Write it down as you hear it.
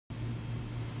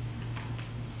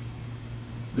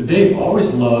But Dave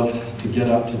always loved to get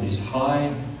up to these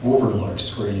high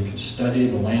overlooks where you could study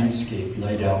the landscape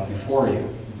laid out before you.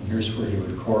 And here's where he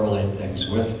would correlate things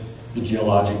with the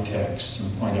geologic texts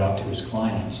and point out to his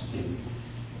clients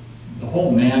the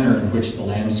whole manner in which the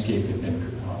landscape had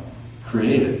been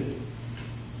created.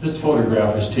 This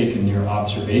photograph was taken near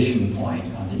Observation Point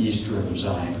on the east rim of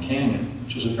Zion Canyon,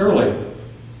 which is a fairly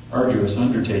arduous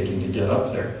undertaking to get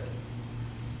up there.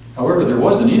 However, there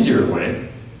was an easier way,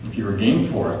 if you were game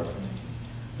for it.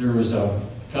 There was a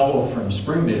fellow from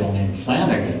Springdale named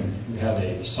Flanagan who had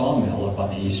a sawmill up on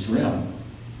the east rim.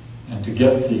 And to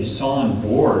get the sawn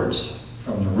boards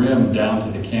from the rim down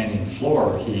to the canyon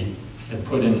floor, he had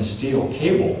put in a steel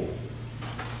cable.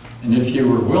 And if you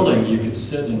were willing, you could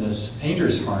sit in this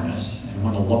painter's harness, and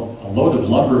when a load of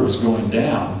lumber was going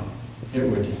down, it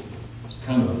would,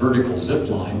 kind of a vertical zip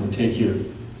line, would take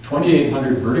you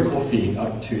 2,800 vertical feet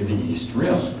up to the east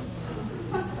rim.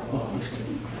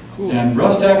 And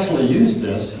Rust actually used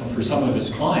this for some of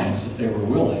his clients, if they were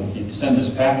willing. He'd send his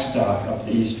pack stock up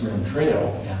the east rim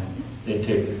trail, and they'd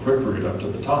take the quick route up to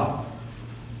the top.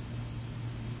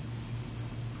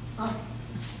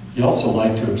 He also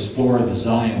liked to explore the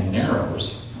Zion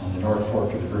Narrows on the North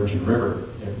Fork of the Virgin River.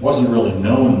 It wasn't really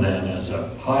known then as a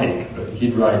hike, but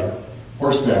he'd ride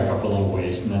horseback up a little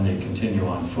ways and then they'd continue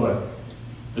on foot.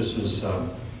 This is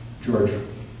George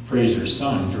Fraser's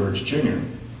son, George Jr.,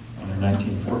 on their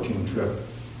 1914 trip.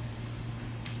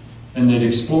 And they'd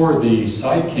explore the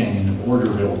side canyon of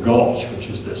Orderville Gulch, which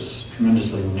is this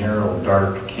tremendously narrow,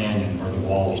 dark canyon where the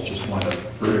walls just went up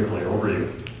vertically over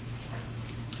you.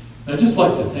 And I'd just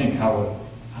like to think how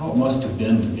it must have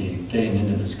been to be getting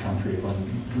into this country when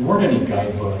there weren't any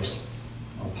guidebooks.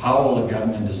 Powell had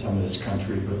gotten into some of this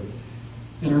country, but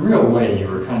in a real way you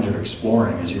were kind of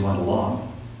exploring as you went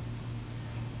along.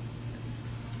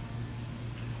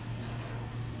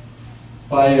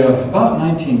 By about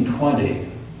 1920,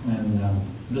 when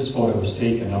this photo was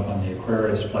taken up on the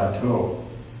Aquarius Plateau,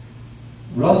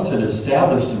 Rust had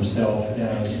established himself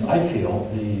as, I feel,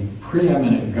 the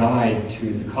preeminent guide to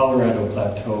the Colorado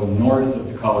Plateau north of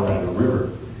the Colorado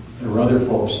River. There were other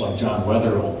folks like John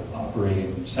Wetherill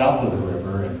operating south of the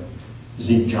river and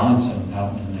Zeke Johnson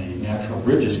out in the Natural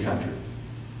Bridges country.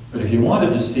 But if you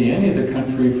wanted to see any of the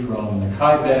country from the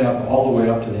Kaibab all the way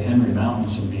up to the Henry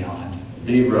Mountains and beyond,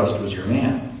 Dave Rust was your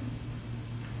man.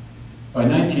 By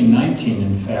 1919,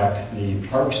 in fact, the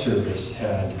Park Service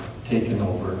had taken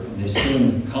over, and they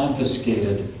soon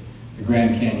confiscated the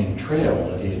Grand Canyon Trail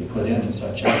that he had put in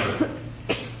such effort.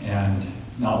 And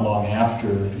not long after,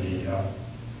 the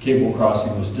cable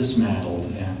crossing was dismantled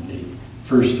and the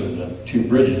first of the two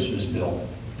bridges was built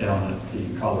down at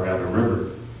the Colorado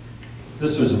River.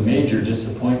 This was a major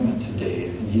disappointment to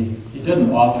Dave, and he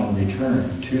didn't often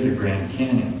return to the Grand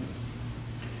Canyon.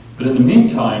 But in the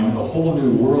meantime, a whole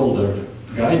new world of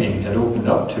guiding had opened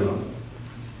up to him.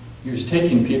 He was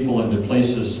taking people into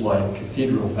places like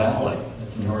Cathedral Valley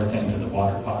at the north end of the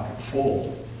Water Pocket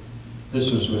Fold.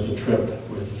 This was with a trip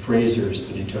with the Frasers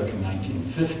that he took in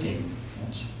 1915.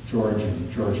 That's George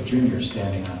and George Jr.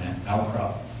 standing on that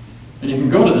outcrop. And you can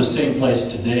go to the same place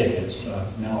today. It's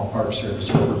now a Park Service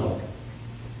overlook.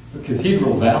 But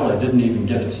Cathedral Valley didn't even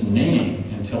get its name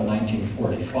until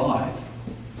 1945.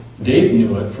 Dave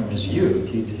knew it from his youth.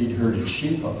 He'd herded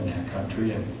sheep up in that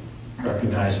country and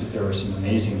recognized that there were some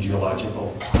amazing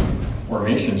geological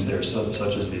formations there,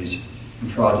 such as these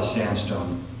Entrada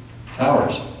sandstone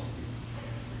towers.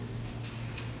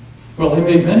 Well, he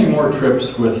made many more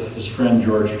trips with his friend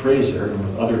George Fraser and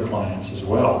with other clients as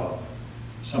well,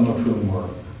 some of whom were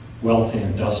wealthy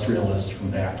industrialists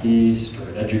from back east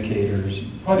or educators,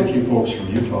 quite a few folks from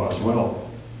Utah as well.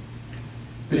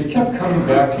 But he kept coming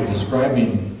back to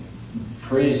describing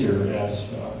Fraser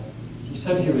as he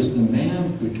said he was the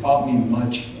man who taught me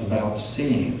much about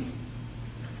seeing.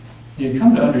 He had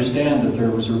come to understand that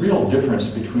there was a real difference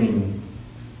between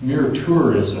mere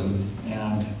tourism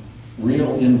and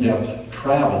real in-depth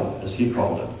travel, as he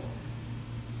called it.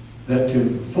 That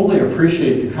to fully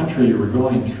appreciate the country you were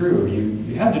going through,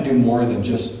 you had to do more than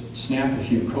just snap a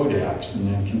few Kodaks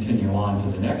and then continue on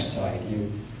to the next site.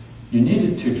 You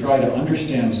needed to try to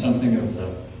understand something of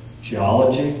the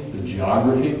geology, the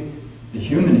geography, the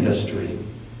human history,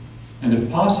 and if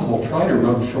possible, try to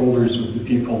rub shoulders with the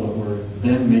people that were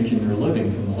then making their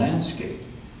living from the landscape.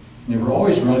 And they were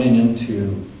always running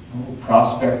into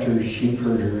prospectors, sheep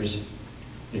herders.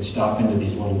 They'd stop into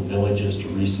these little villages to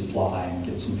resupply and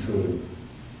get some food.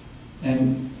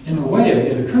 And in a way,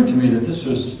 it occurred to me that this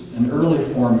was an early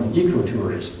form of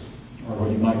ecotourism, or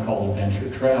what you might call adventure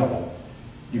travel.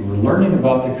 You were learning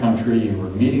about the country, you were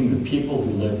meeting the people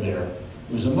who lived there,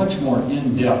 It was a much more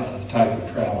in-depth type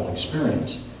of travel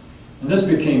experience. And this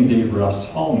became Dave Rust's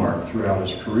hallmark throughout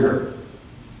his career.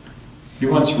 He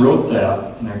once wrote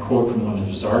that, and I quote from one of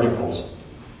his articles,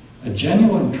 "A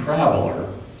genuine traveler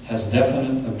has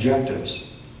definite objectives.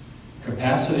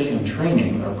 Capacity and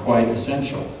training are quite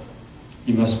essential.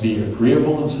 He must be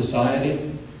agreeable in society,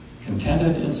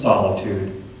 contented in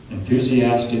solitude,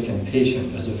 enthusiastic and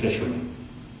patient as a fisherman."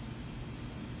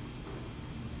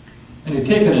 And he'd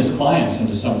taken his clients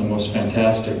into some of the most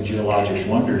fantastic geologic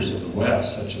wonders of the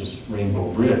West, such as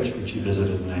Rainbow Bridge, which he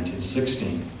visited in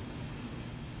 1916.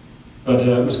 But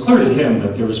it was clear to him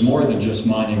that there was more than just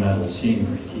monumental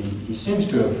scenery. He seems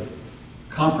to have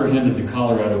comprehended the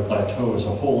Colorado Plateau as a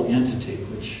whole entity,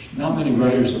 which not many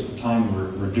writers at the time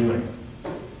were doing.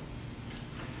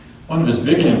 One of his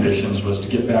big ambitions was to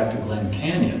get back to Glen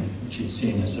Canyon, which he'd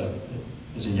seen as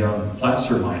a young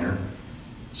placer miner.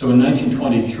 So in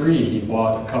 1923, he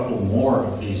bought a couple more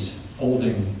of these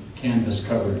folding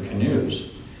canvas-covered canoes.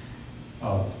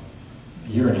 A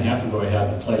year and a half ago, I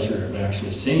had the pleasure of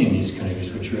actually seeing these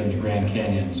canoes, which are in the Grand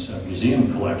Canyon's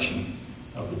museum collection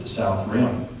up at the South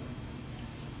Rim.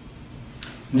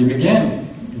 And he began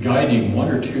guiding 1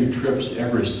 or 2 trips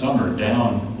every summer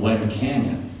down Glen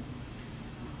Canyon.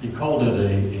 He called it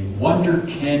a wonder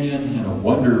canyon and a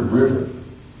wonder river.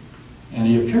 And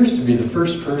he appears to be the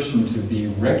first person to be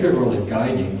regularly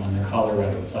guiding on the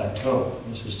Colorado Plateau.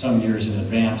 This is some years in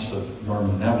advance of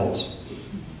Norman Neville's.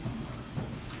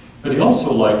 But he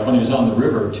also liked, when he was on the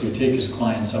river, to take his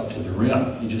clients up to the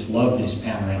rim. He just loved these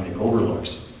panoramic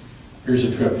overlooks. Here's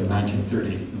a trip in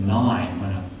 1939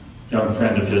 when a young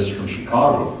friend of his from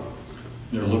Chicago,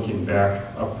 they're looking back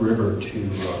upriver to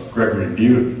Gregory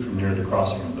Butte from near the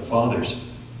Crossing of the Fathers.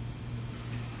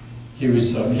 He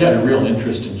had a real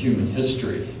interest in human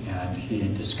history, and he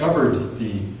discovered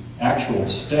the actual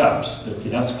steps that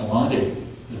the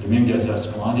Dominguez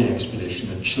Escalante expedition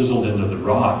had chiseled into the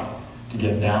rock to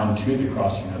get down to the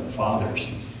Crossing of the Fathers.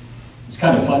 It's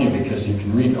kind of funny because you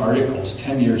can read articles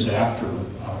 10 years after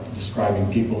describing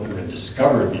people who had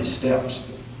discovered these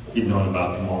steps. He'd known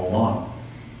about them all along.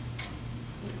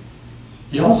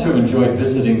 He also enjoyed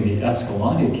visiting the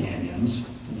Escalante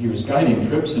canyons. He was guiding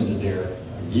trips into there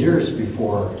years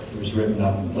before it was written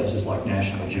up in places like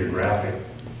National Geographic.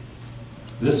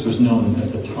 This was known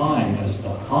at the time as the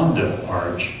Honda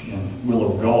Arch in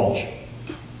Willow Gulch,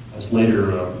 as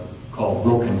later called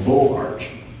Broken Bow Arch.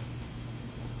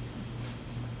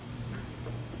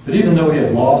 But even though he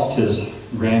had lost his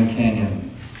Grand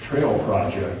Canyon Trail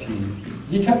project,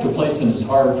 he kept a place in his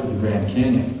heart for the Grand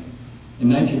Canyon. In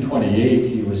 1928,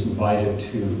 he was invited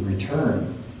to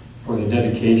return for the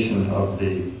dedication of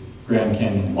the Grand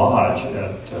Canyon Lodge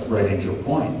at Bright Angel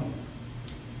Point.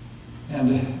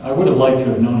 And I would have liked to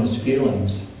have known his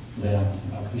feelings then.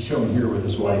 He's shown here with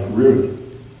his wife, Ruth.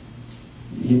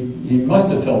 He must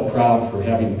have felt proud for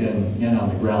having been in on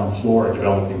the ground floor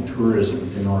developing tourism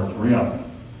at the North Rim.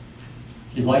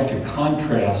 He'd like to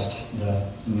contrast the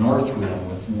North Rim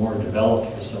with more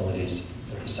developed facilities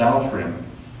at the South Rim.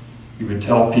 He would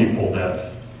tell people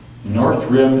that the North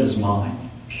Rim is mine,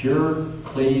 pure,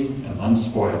 clean, and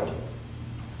unspoiled.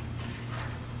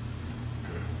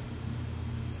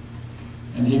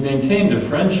 And he maintained a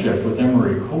friendship with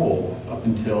Emery Cole up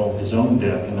until his own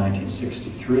death in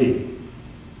 1963.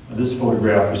 This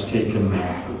photograph was taken in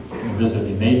a visit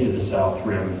he made to the South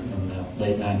Rim in the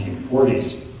late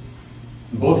 1940s.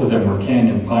 Both of them were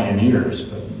canyon pioneers,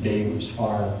 but Dave was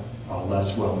far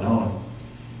less well known.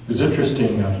 It was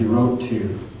interesting, he wrote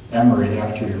to Emery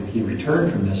after he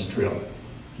returned from this trip.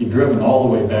 He'd driven all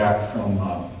the way back from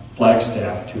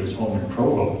Flagstaff to his home in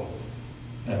Provo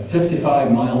at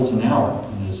 55 miles an hour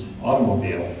in his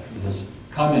automobile. His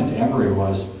comment to Emery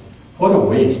was, "What a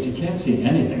waste, you can't see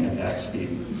anything at that speed."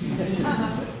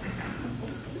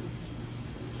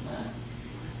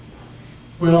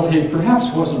 Well, he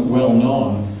perhaps wasn't well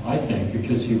known, I think,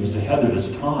 because he was ahead of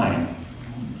his time.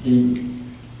 He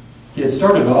had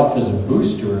started off as a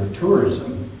booster of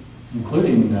tourism,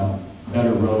 including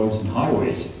better roads and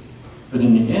highways. But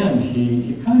in the end,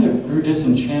 he kind of grew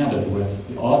disenchanted with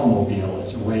the automobile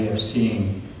as a way of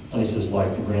seeing places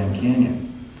like the Grand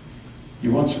Canyon. He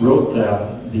once wrote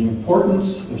that the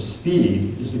importance of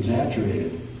speed is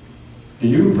exaggerated. Do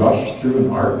you rush through an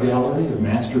art gallery of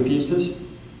masterpieces?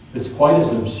 It's quite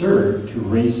as absurd to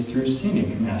race through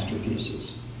scenic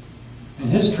masterpieces. And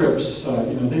his trips,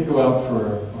 they go out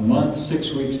for a month,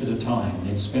 6 weeks at a time.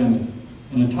 They'd spend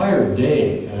an entire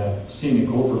day at a scenic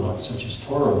overlook such as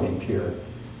Torrey Pier,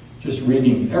 just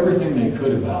reading everything they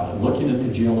could about it, looking at the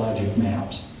geologic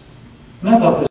maps. And I thought this